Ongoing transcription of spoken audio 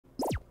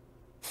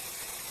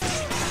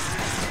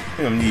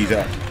You don't need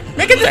that.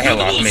 Man, get the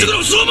hell off me. Bitch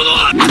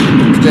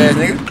ass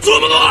nigga.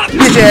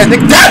 Bitch ass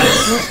nigga.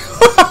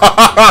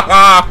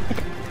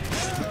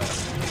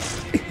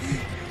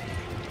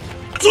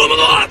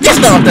 Get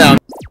stomped down.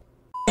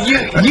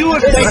 You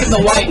have taken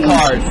the white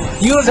card.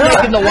 You have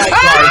taken the white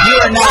card. You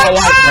are not a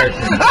white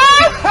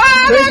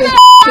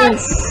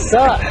person.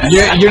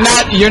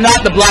 You're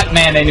not the black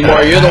man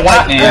anymore. You're the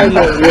white man.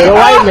 You're the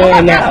white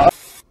man now.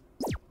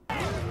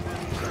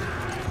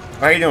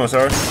 How you doing,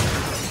 sir?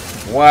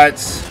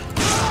 What?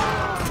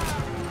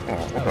 Oh,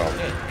 what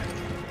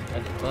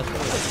the?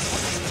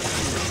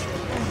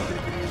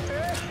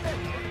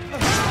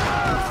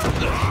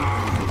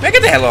 Man,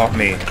 get the hell off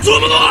me.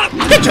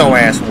 Get your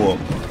ass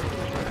whooped.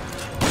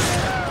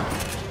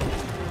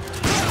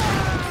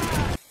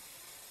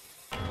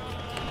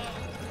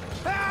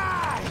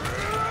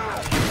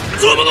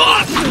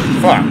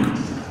 Fuck.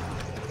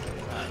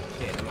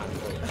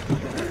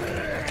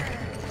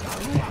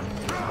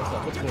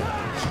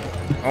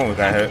 Oh,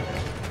 got hurt.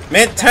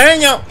 Man, turn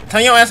your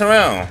ass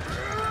around.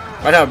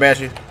 Watch out,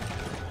 Bashy.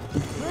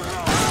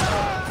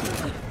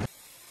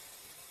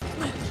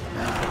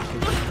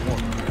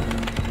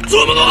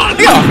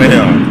 Get off of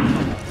him.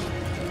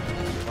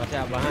 Watch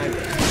out behind me.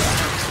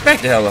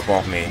 Back the hell up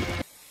off me.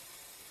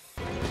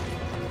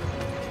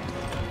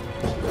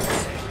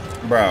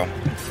 Bro,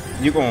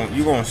 you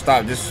gonna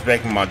stop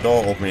disrespecting my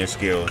door opening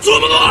skills.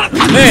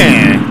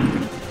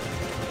 Man!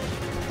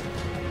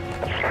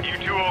 You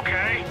two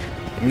okay?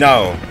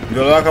 No. You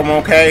look like I'm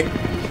okay? Yeah,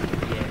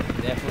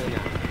 definitely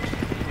not.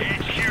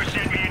 HQ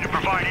sent me in to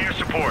provide air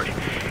support. It's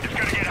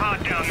gonna get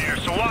hot down there,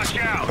 so watch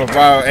out.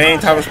 Provide any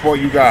type of sport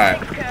you got.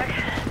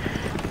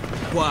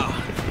 Wow.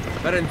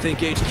 I didn't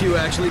think HQ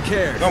actually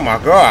cared. Oh my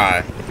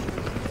god.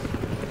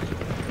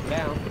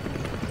 Down.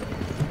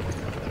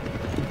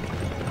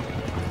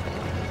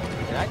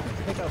 Did I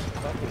pick up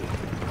fucking...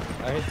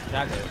 I hit the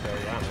shotgun, so I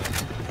don't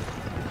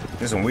know.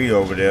 There's some weed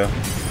over there.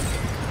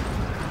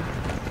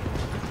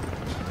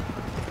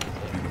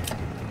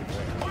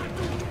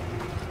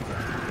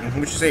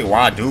 What you say,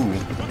 why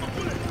dude?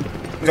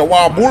 He's a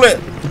wild bullet.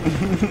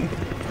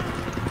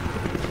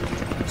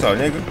 What's up,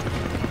 nigga?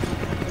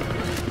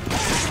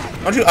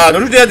 Don't you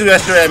dare do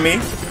that shit at me.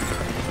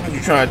 What you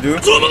trying to do?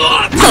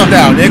 Calm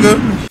down, nigga.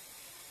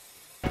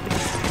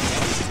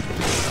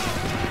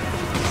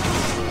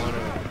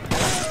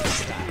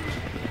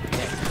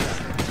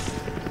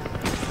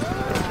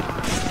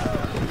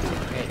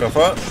 The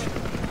fuck?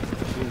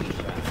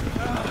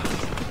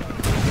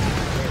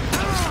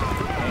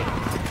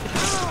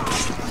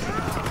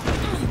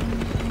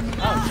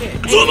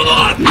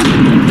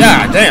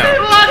 God damn.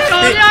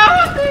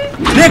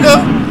 Nigga.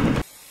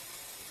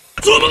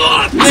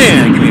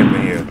 Man, get me up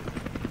in here.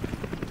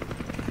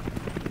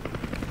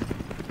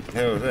 The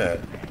hell was that?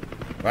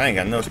 I ain't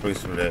got no space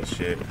for that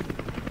shit. I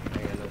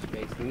ain't got no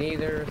space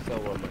neither, so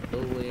what I'm gonna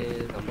do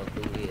is,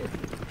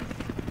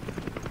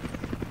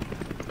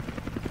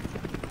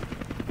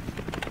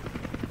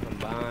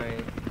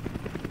 combine.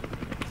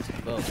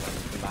 Boom,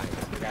 combine.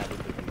 I forgot we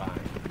can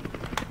combine.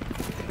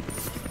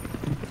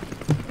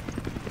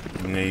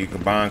 You know you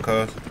combine,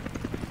 cuz?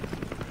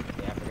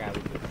 Yeah, I forgot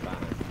we can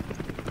combine.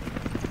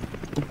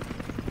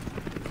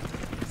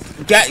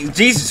 God,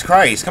 Jesus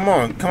Christ. Come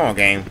on,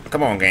 game.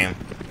 Come on, game.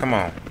 Come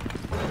on.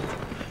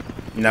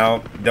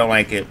 No, don't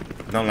like it.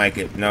 Don't like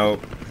it. No.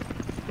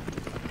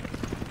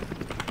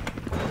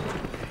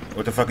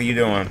 What the fuck are you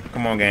doing?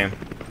 Come on, game.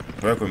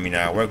 Work with me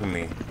now. Work with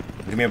me.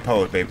 Give me a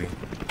pose, baby.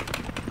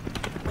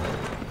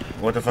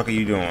 What the fuck are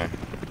you doing?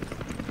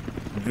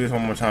 Do this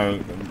one more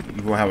time.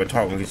 You're gonna have a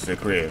talk when we get to the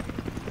crib.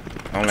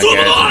 I don't like your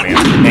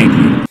attitude, man. Thank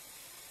you.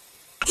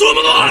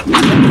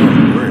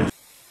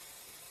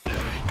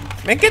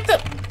 Man, get the...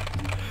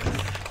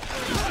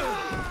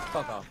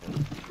 Fuck off.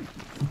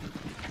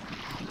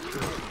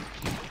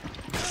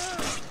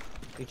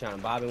 You trying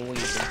to bob and weave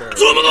and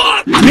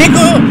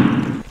Nigga!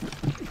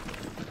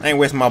 I ain't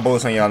wasting my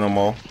bullets on y'all no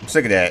more. I'm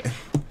sick of that.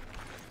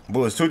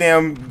 Bullets too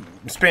damn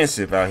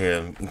expensive out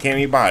here. You can't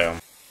even buy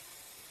them.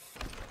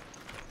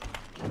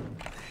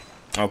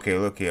 Okay,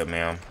 look here,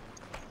 man.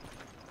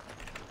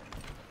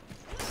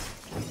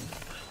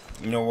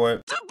 You know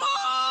what?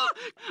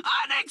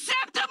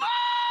 Unacceptable!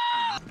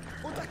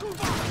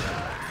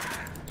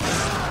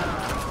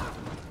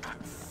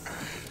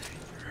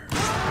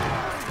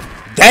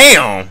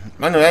 Damn!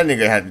 I know that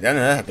nigga had to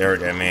hurt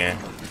that man.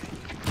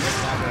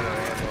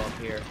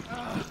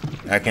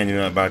 I can't do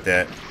nothing about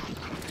that.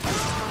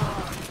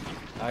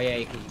 Oh yeah,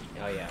 you can.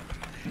 Oh yeah.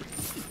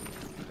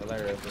 I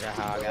literally forgot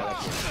how I got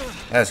up here.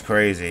 That's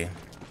crazy.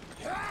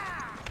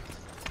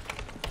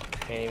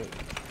 Can't even,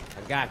 I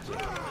got you.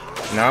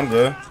 No, I'm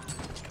good.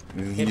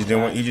 He just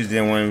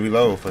didn't want to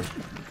reload for.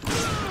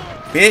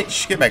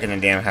 Bitch, get back in the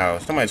damn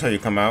house. Somebody told you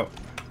to come out.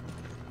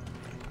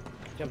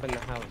 Jump in the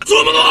house.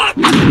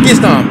 Get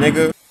stomped,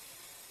 nigga.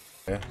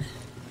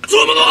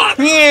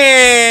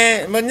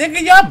 Yeah, but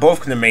nigga, y'all both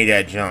could have made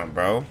that jump,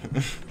 bro.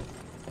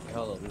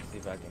 Hold on, let me see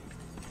if I can.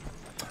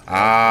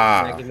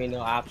 Ah. Not give me no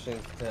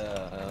options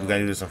to. We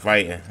gotta do some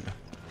fighting.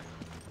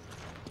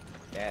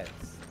 Yes.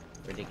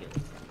 Ridiculous.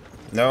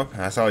 No,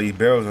 I saw these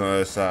barrels on the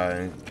other side,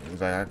 and it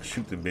was like I could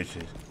shoot the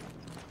bitches.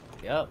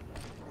 Yup.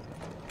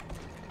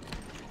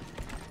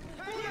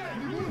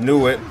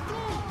 Knew it.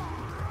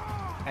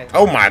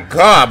 Oh my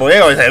god, boy, they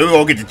always say, we're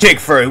gonna get the chick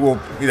first.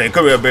 He's like,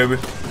 come here, baby.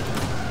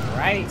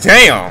 Right?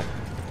 Damn!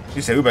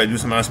 He said, we better do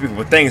some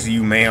unspeakable things to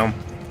you, ma'am.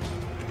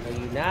 Are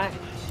you not?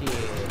 Shit.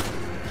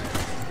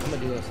 I'm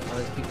gonna do some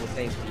unspeakable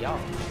things to y'all.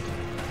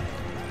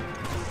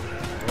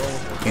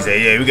 He said,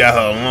 yeah, we got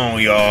her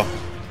alone, y'all.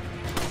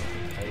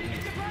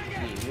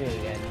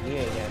 You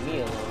ain't got me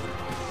alone.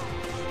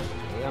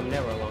 I'm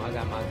never alone. I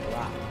got my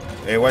garage.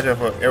 Hey, watch out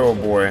for Arrow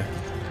Boy.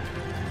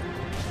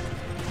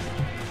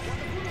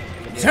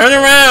 Turn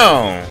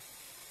around!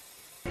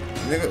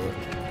 Nigga.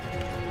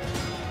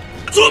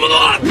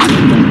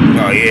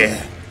 Oh,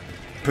 yeah.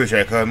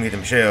 Appreciate it, cuz. Let me get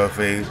them shells,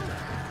 fade.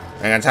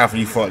 I ain't got time for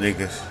you fuck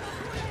niggas.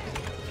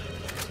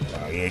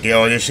 Oh, yeah, get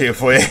all this shit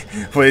before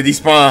they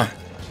despawn.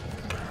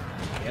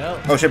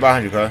 Yep. Oh, shit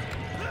behind you, cuz.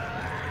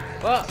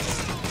 Fuck.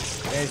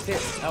 There's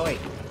this. Oh, wait.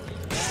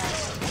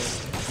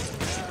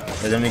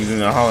 Got them niggas doing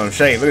the Harlem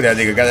Shake. Look at that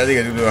nigga. Got that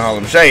nigga doing the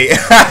Harlem Shake.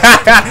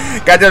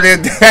 got them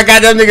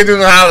niggas doing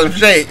the Harlem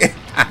Shake.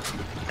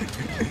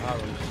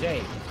 Harlem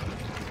Shake.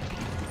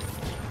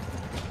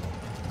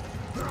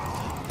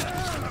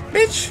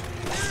 Bitch.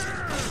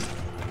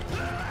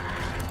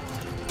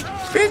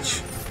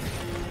 Bitch.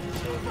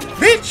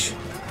 Bitch.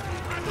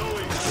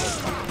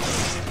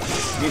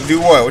 You do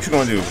what? What you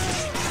gonna do? You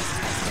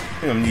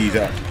gonna need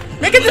that.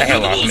 Man, get the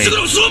hell off me. Bitch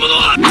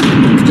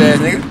ass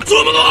nigga.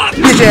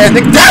 Bitch ass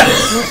nigga.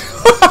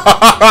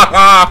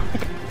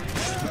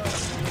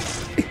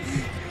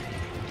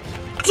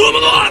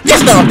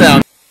 Just stomp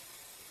down.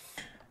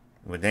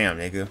 Well, damn,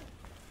 nigga.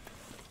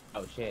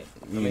 Oh, shit.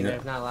 I mean,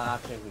 there's not a lot of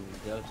options we can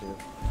go to.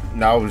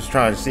 No, I was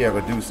trying to see if I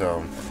could do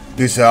something.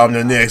 This I'm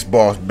the next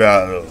boss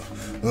battle.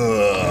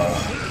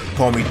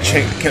 Call me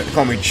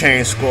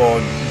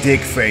ChainSAW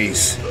Dick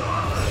Face.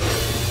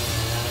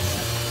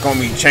 Call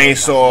me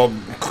ChainSAW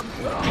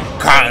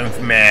Cotton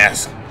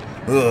Mask.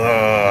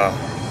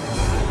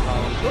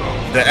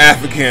 The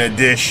African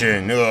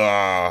edition.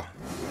 Oh,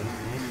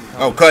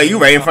 cut, you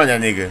right in front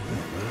of that nigga.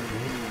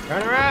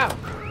 Turn around.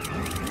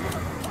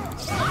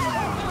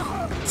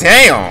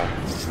 Damn.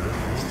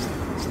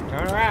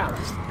 Turn around.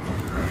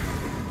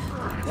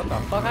 What the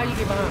fuck? How you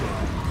get behind me?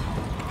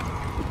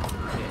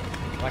 Shit.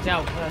 Watch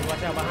out, cuz.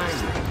 Watch out behind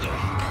you.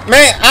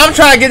 Man, I'm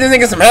trying to get this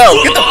nigga some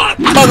help. Get the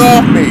fuck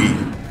off me.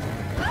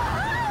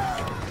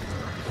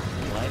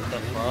 What the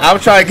fuck? I'm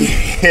trying to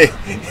get.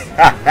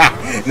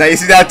 Now you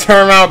see that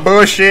turnaround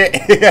bullshit?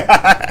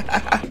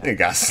 It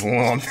got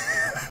slumped.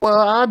 Well,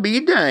 I'll be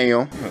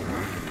damn.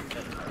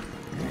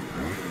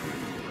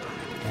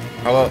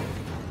 Hello.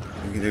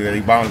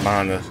 These bombs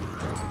behind us.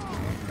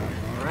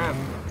 Run.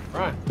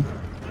 Run.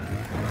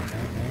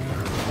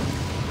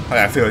 How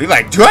that feel? You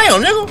like,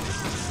 damn, nigga.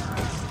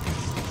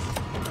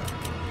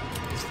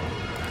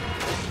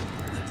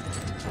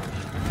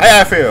 How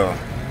that feel?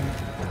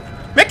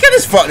 Man, get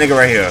this fuck nigga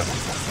right here.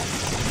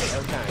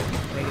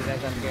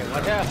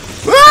 Watch out.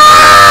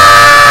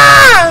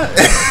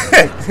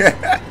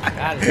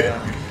 Got it,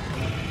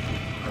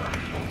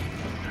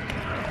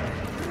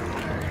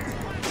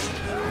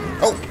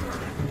 Oh.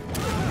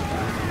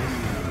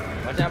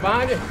 Watch out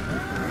behind you.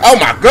 Oh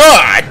my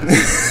god!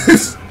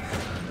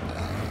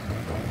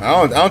 I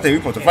don't think we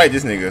supposed to fight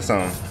this nigga or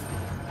something.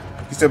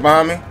 He still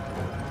behind me? No,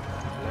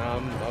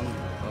 I'm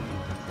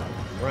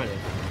running.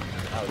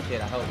 Oh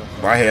shit, I hope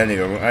I'm Well, I hear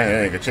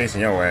that nigga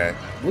chasing your ass.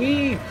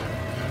 Weave!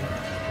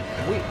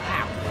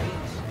 Ow,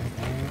 please.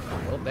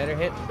 Well,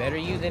 better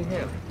you than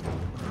him.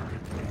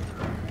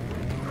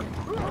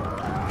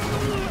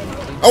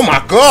 Oh my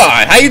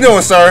god! How you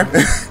doing, sir?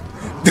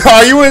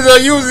 Oh, you went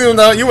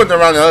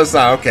around the other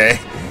side, okay.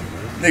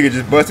 Nigga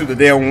just busted through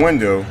the damn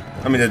window.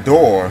 I mean the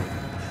door.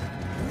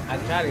 I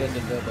tried to go to the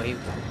door, but he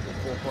was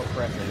full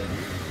pressure.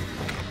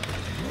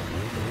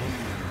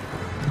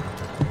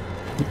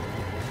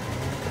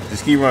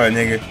 Just keep running,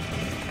 nigga.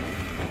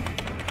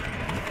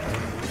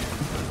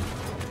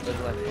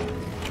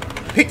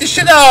 Pick the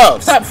shit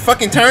up! Stop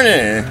fucking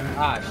turning!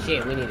 Ah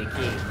shit, we need a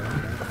key.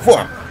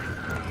 Fuck!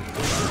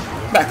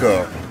 Back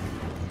up.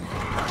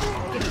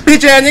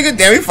 Bitch ass nigga!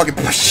 Damn, we fucking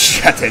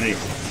shot that nigga.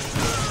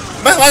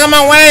 Back like on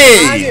my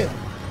way!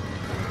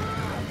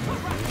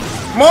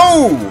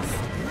 Move!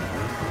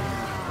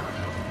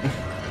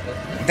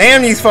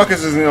 Damn, these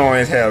fuckers is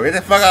annoying as hell. Get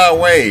the fuck out of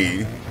the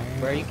way.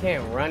 Bro, you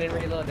can't run and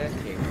reload? That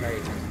shit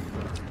crazy.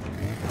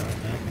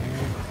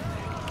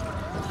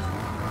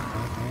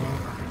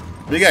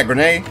 You got a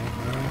grenade?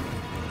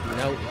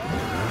 Nope.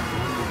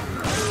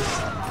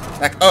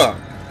 Back up.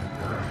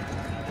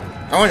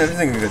 I wonder if this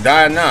thing gonna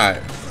die or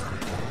not.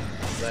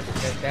 But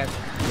that's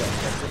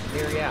the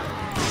theory out.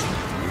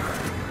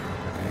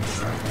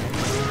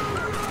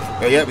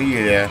 Oh, yep, you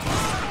get there.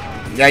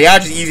 Yeah, y'all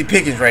just easy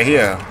pickings right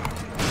here.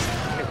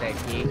 Get that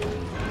key.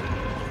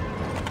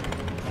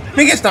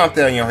 Me get stomped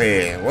on your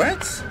head. What?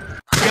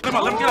 Get him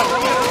up, let him get up.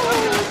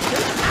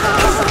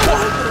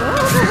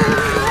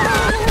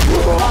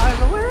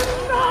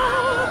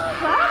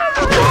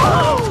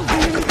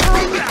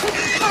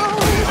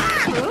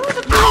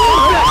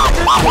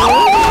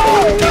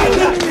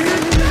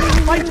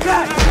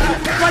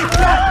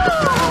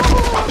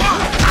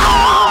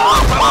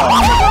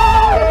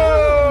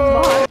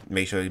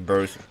 make sure he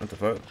bursts. What the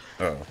fuck?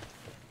 Oh.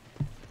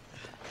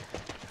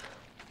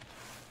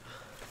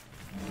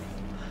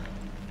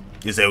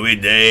 You said we're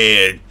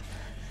dead.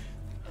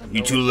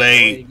 You too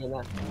late.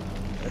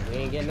 We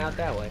ain't getting out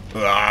that way.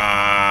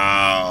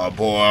 Ah,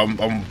 boy,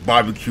 I'm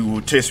barbecue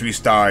rotisserie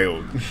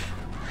style.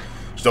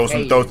 Just throw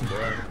some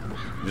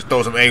just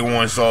throw some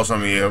A1 sauce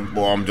on me,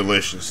 boy. I'm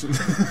delicious. Be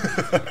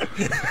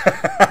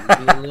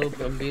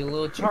a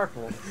little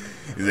charcoal.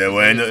 Is that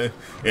way? It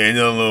ain't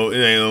a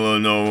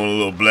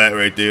little black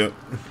right there.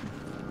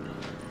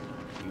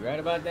 You right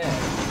about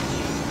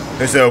that?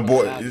 They said,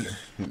 boy,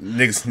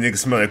 niggas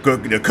smell the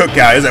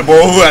cookout. It's like,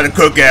 boy, who had a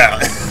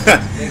cookout?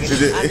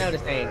 I know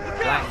this ain't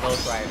Black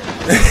Ghost Rider.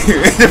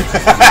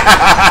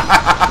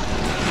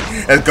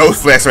 That's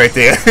Ghost Flex right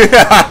there.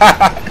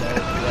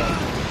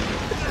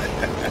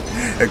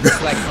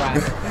 Flex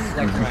Rider.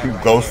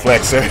 Ghost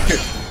Flexer.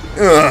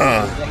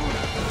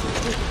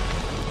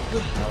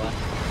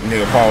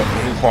 Nigga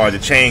part of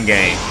the chain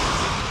gang.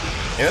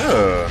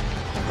 Yeah.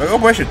 Like, go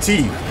brush your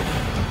teeth.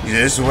 Yeah,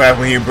 this is what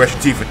happens when you brush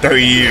your teeth for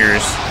 30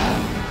 years.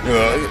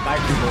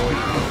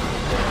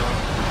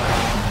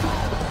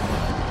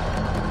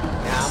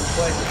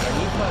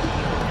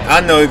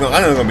 I know it's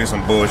gonna be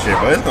some bullshit,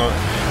 but it's gonna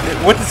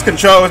with this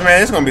controls,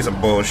 man, it's gonna be some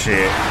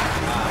bullshit.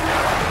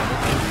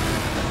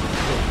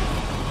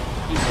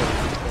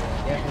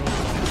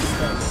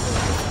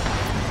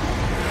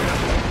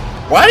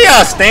 Why did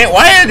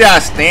y'all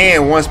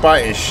stand in one spot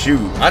and shoot?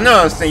 I know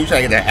I'm saying you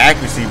try to get that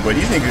accuracy, but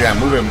these niggas got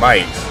moving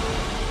bikes.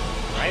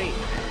 Right?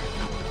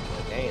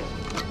 Damn.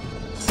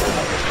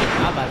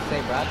 I'm about to say,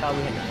 bro, I thought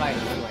we had to fight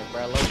him. I'm like,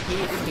 bro, low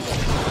key,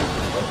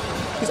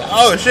 He said,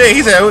 oh shit,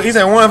 he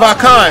said one of our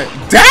kind.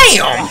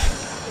 Damn!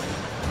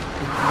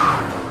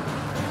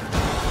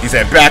 He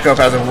said backup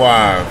has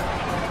arrived.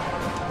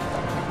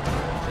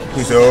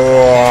 He said, oh,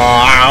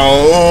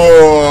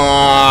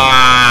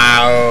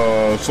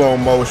 slow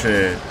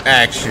motion,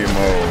 action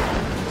mode.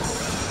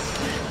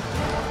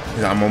 He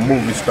said, I'm a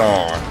movie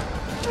star.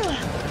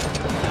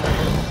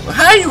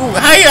 How you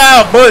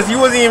out, Buzz? You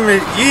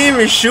didn't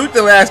even shoot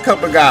the last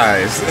couple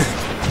guys.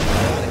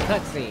 the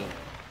cutscene.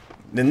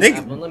 The nigga.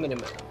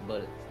 Unlimited,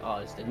 but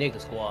it's the nigga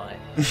squad.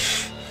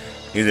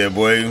 He said,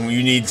 boy, when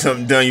you need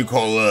something done, you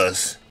call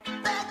us.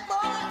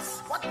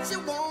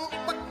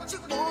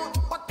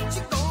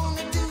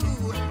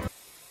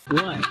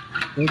 What?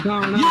 What's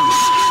going on?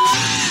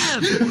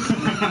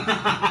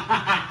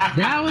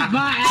 That was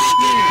by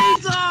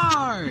accident.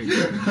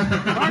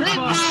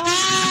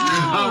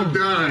 I'm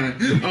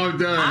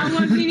done. I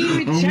wasn't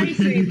even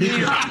chasing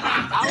him.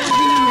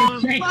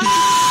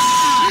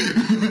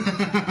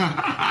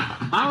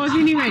 I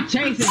wasn't even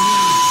chasing him.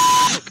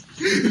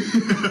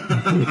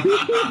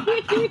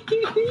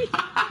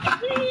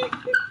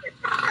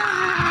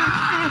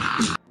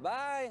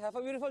 Bye. Have a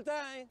beautiful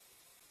time.